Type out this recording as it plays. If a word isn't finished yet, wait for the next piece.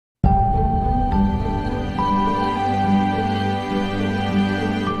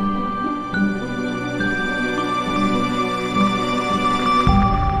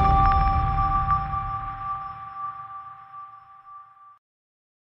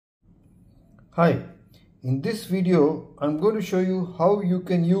Hi, in this video I'm going to show you how you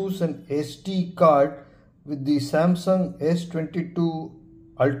can use an SD card with the Samsung S22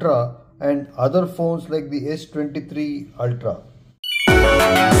 Ultra and other phones like the S23 Ultra.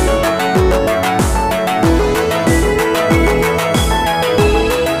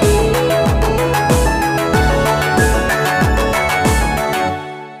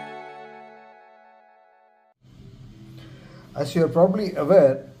 As you are probably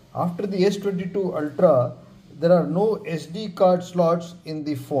aware, after the S22 Ultra, there are no SD card slots in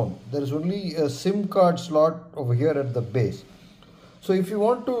the phone. There is only a SIM card slot over here at the base. So if you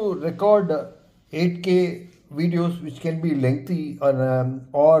want to record 8K videos, which can be lengthy,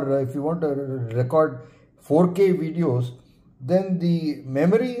 or if you want to record 4K videos, then the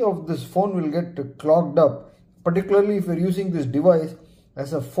memory of this phone will get clogged up, particularly if you're using this device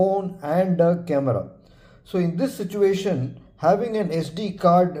as a phone and a camera. So in this situation, having an SD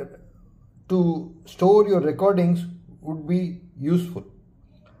card to store your recordings would be useful.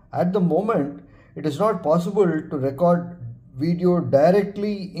 At the moment, it is not possible to record video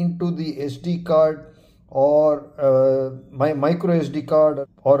directly into the SD card or my micro SD card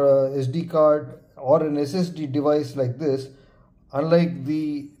or a SD card or an SSD device like this, unlike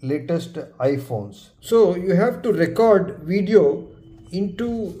the latest iPhones. So you have to record video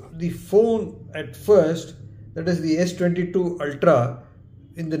into the phone at first, that is the S22 Ultra,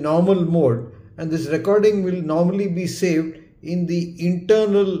 in the normal mode, and this recording will normally be saved in the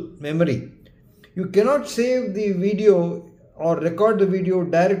internal memory. You cannot save the video or record the video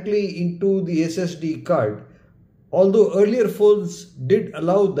directly into the SSD card. Although earlier phones did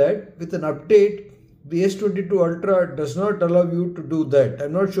allow that, with an update the S22 Ultra does not allow you to do that.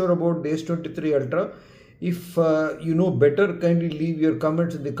 I'm not sure about the S23 Ultra. If you know better, kindly leave your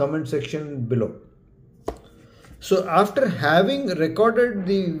comments in the comment section below. So after having recorded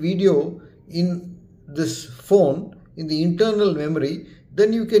the video in this phone in the internal memory,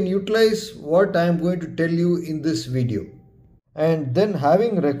 then you can utilize what I am going to tell you in this video. And then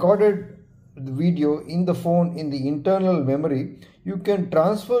having recorded the video in the phone in the internal memory, you can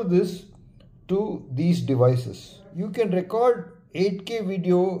transfer this to these devices. You can record 8K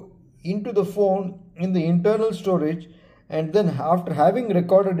video into the phone in the internal storage, and then after having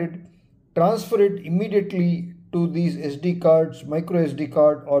recorded it, transfer it immediately to these SD cards, micro SD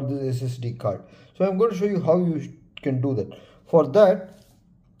card or this SSD card. So I'm going to show you how you can do that. For that,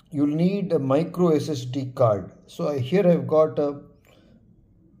 you'll need a micro SSD card. So here I've got a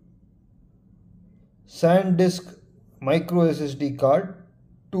SanDisk micro SSD card,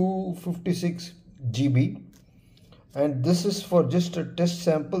 256 GB, and this is for just a test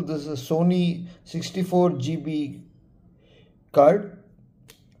sample. This is a Sony 64 GB card,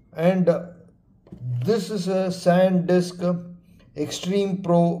 and this is a SanDisk Extreme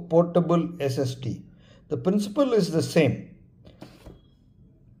Pro Portable SSD. The principle is the same.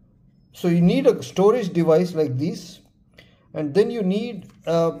 So you need a storage device like this, and then you need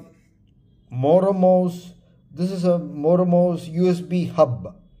a Mouse. This is a Mouse USB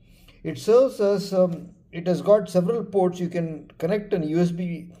hub. It serves as it has got several ports. You can connect an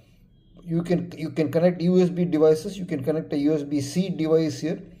USB. You can connect USB devices. You can connect a USB-C device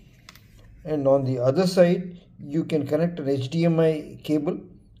here, and on the other side you can connect an HDMI cable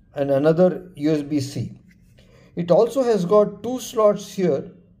and another USB-C. It also has got two slots here,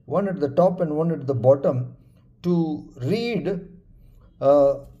 one at the top and one at the bottom, to read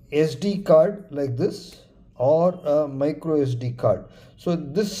a SD card like this or a micro SD card. So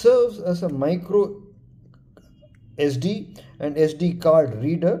this serves as a micro SD and SD card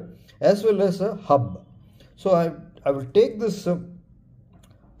reader as well as a hub. So I will take this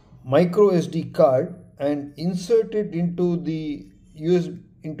micro SD card and insert it into the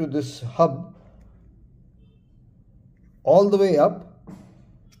into this hub all the way up,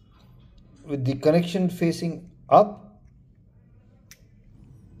 with the connection facing up.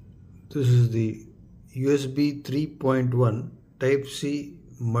 This is the USB 3.1 Type-C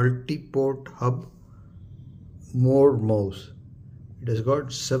multi-port hub mouse. It has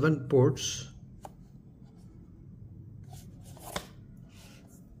got 7 ports.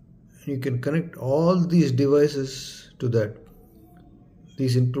 You can connect all these devices to that.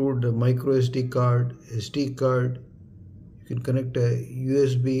 These include a micro SD card, SD card. You can connect a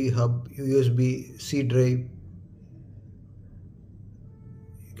USB hub, USB-C drive.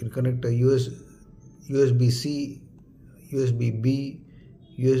 You can connect a USB-C, USB-B,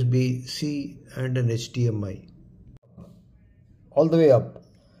 USB-C and an HDMI. All the way up.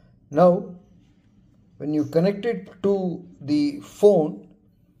 Now, when you connect it to the phone,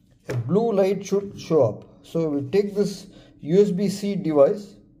 a blue light should show up. So we take this USB-C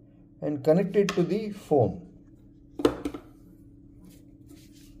device and connect it to the phone.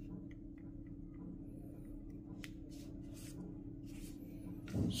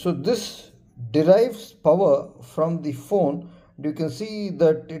 So this derives power from the phone. You can see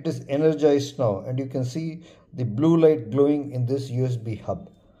that it is energized now, and you can see the blue light glowing in this USB hub.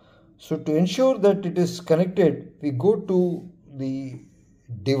 So to ensure that it is connected, we go to the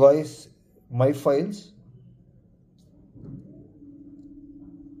device, My Files,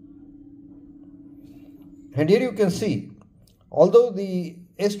 and here you can see, although the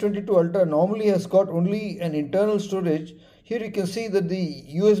S22 Ultra normally has got only an internal storage, here you can see that the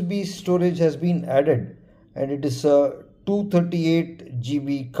USB storage has been added, and it is a 238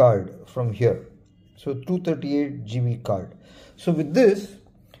 GB card from here. So 238 GB card. So with this,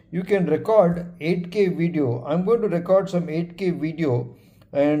 you can record 8K video. I'm going to record some 8K video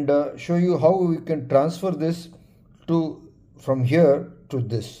and show you how we can transfer this from here to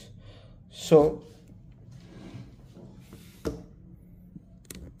this. So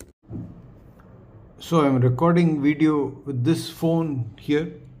I'm recording video with this phone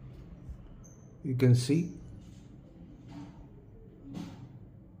here. You can see.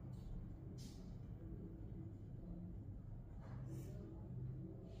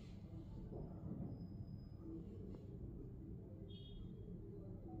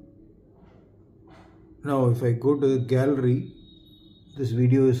 Now if I go to the gallery, this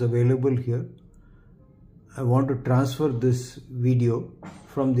video is available here. I want to transfer this video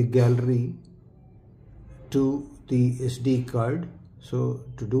from the gallery to the SD card. So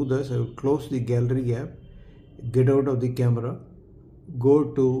to do this, I will close the gallery app, get out of the camera, go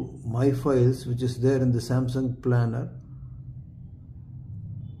to My Files, which is there in the Samsung Planner,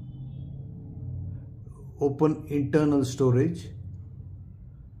 open internal storage,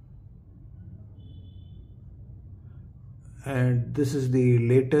 and this is the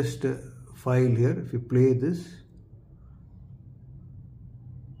latest file here. If you play this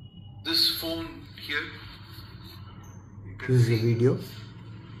phone here, this is the video.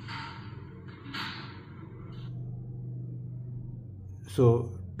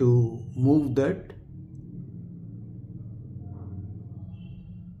 So to move that,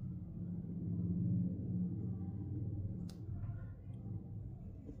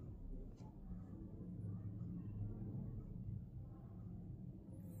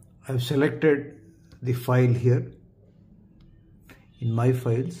 I've selected the file here in My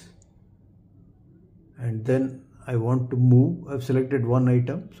Files, and then I want to move. I've selected one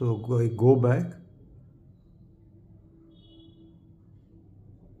item, so I go back,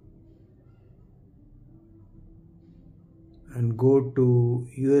 and go to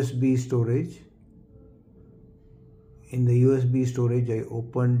USB storage. In the USB storage, I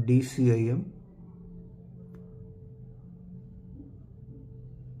open DCIM,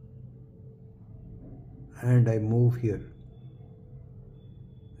 and I move here.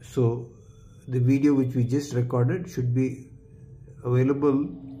 So the video which we just recorded should be available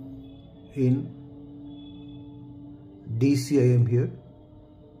in DCIM here,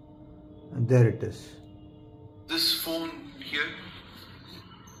 and there it is. This phone here,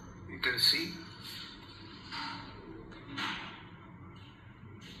 you can see.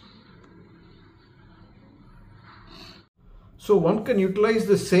 So one can utilize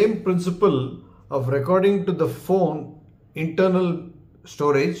the same principle of recording to the phone internal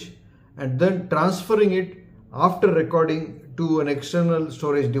storage and then transferring it after recording to an external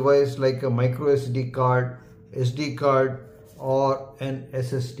storage device like a micro SD card, SD card, or an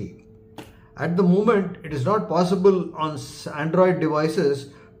SSD. At the moment, it is not possible on Android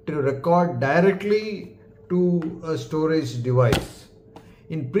devices to record directly to a storage device.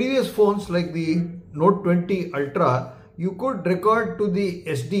 In previous phones like the Note 20 Ultra, you could record to the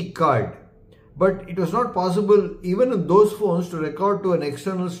SD card, but it was not possible even in those phones to record to an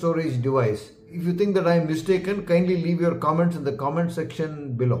external storage device. If you think that I am mistaken, kindly leave your comments in the comment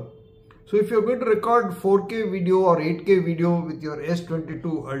section below. So if you are going to record 4K video or 8K video with your S22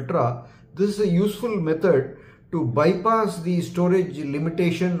 Ultra, this is a useful method to bypass the storage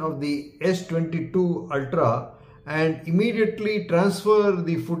limitation of the S22 Ultra and immediately transfer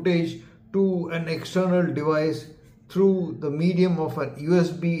the footage to an external device through the medium of an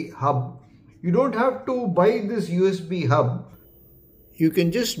USB hub. You don't have to buy this USB hub. You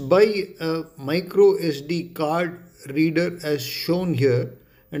can just buy a micro SD card reader as shown here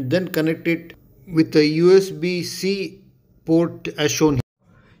and then connect it with a USB-C port as shown here.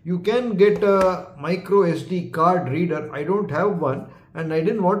 You can get a micro SD card reader. I don't have one and I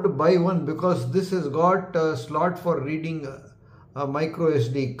didn't want to buy one because this has got a slot for reading a micro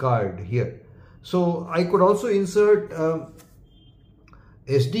SD card here. So I could also insert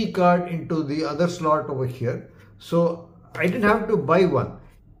SD card into the other slot over here. So I didn't have to buy one.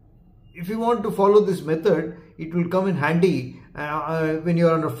 If you want to follow this method, it will come in handy when you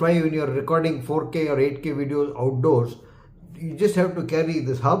are on a fly, when you are recording 4K or 8K videos outdoors. You just have to carry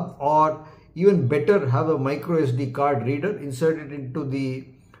this hub, or even better, have a micro SD card reader, insert it into the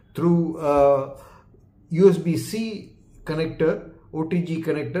through USB-C connector, OTG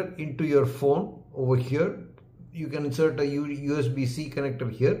connector into your phone over here. You can insert a USB-C connector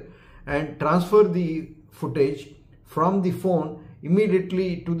here and transfer the footage from the phone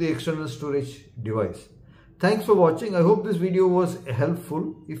immediately to the external storage device. Thanks for watching. I hope this video was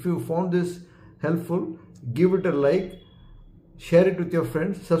helpful. If you found this helpful, give it a like, share it with your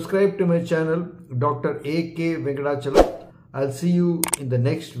friends, subscribe to my channel, Dr.A.K. I'll see you in the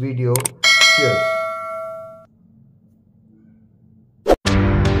next video. Cheers.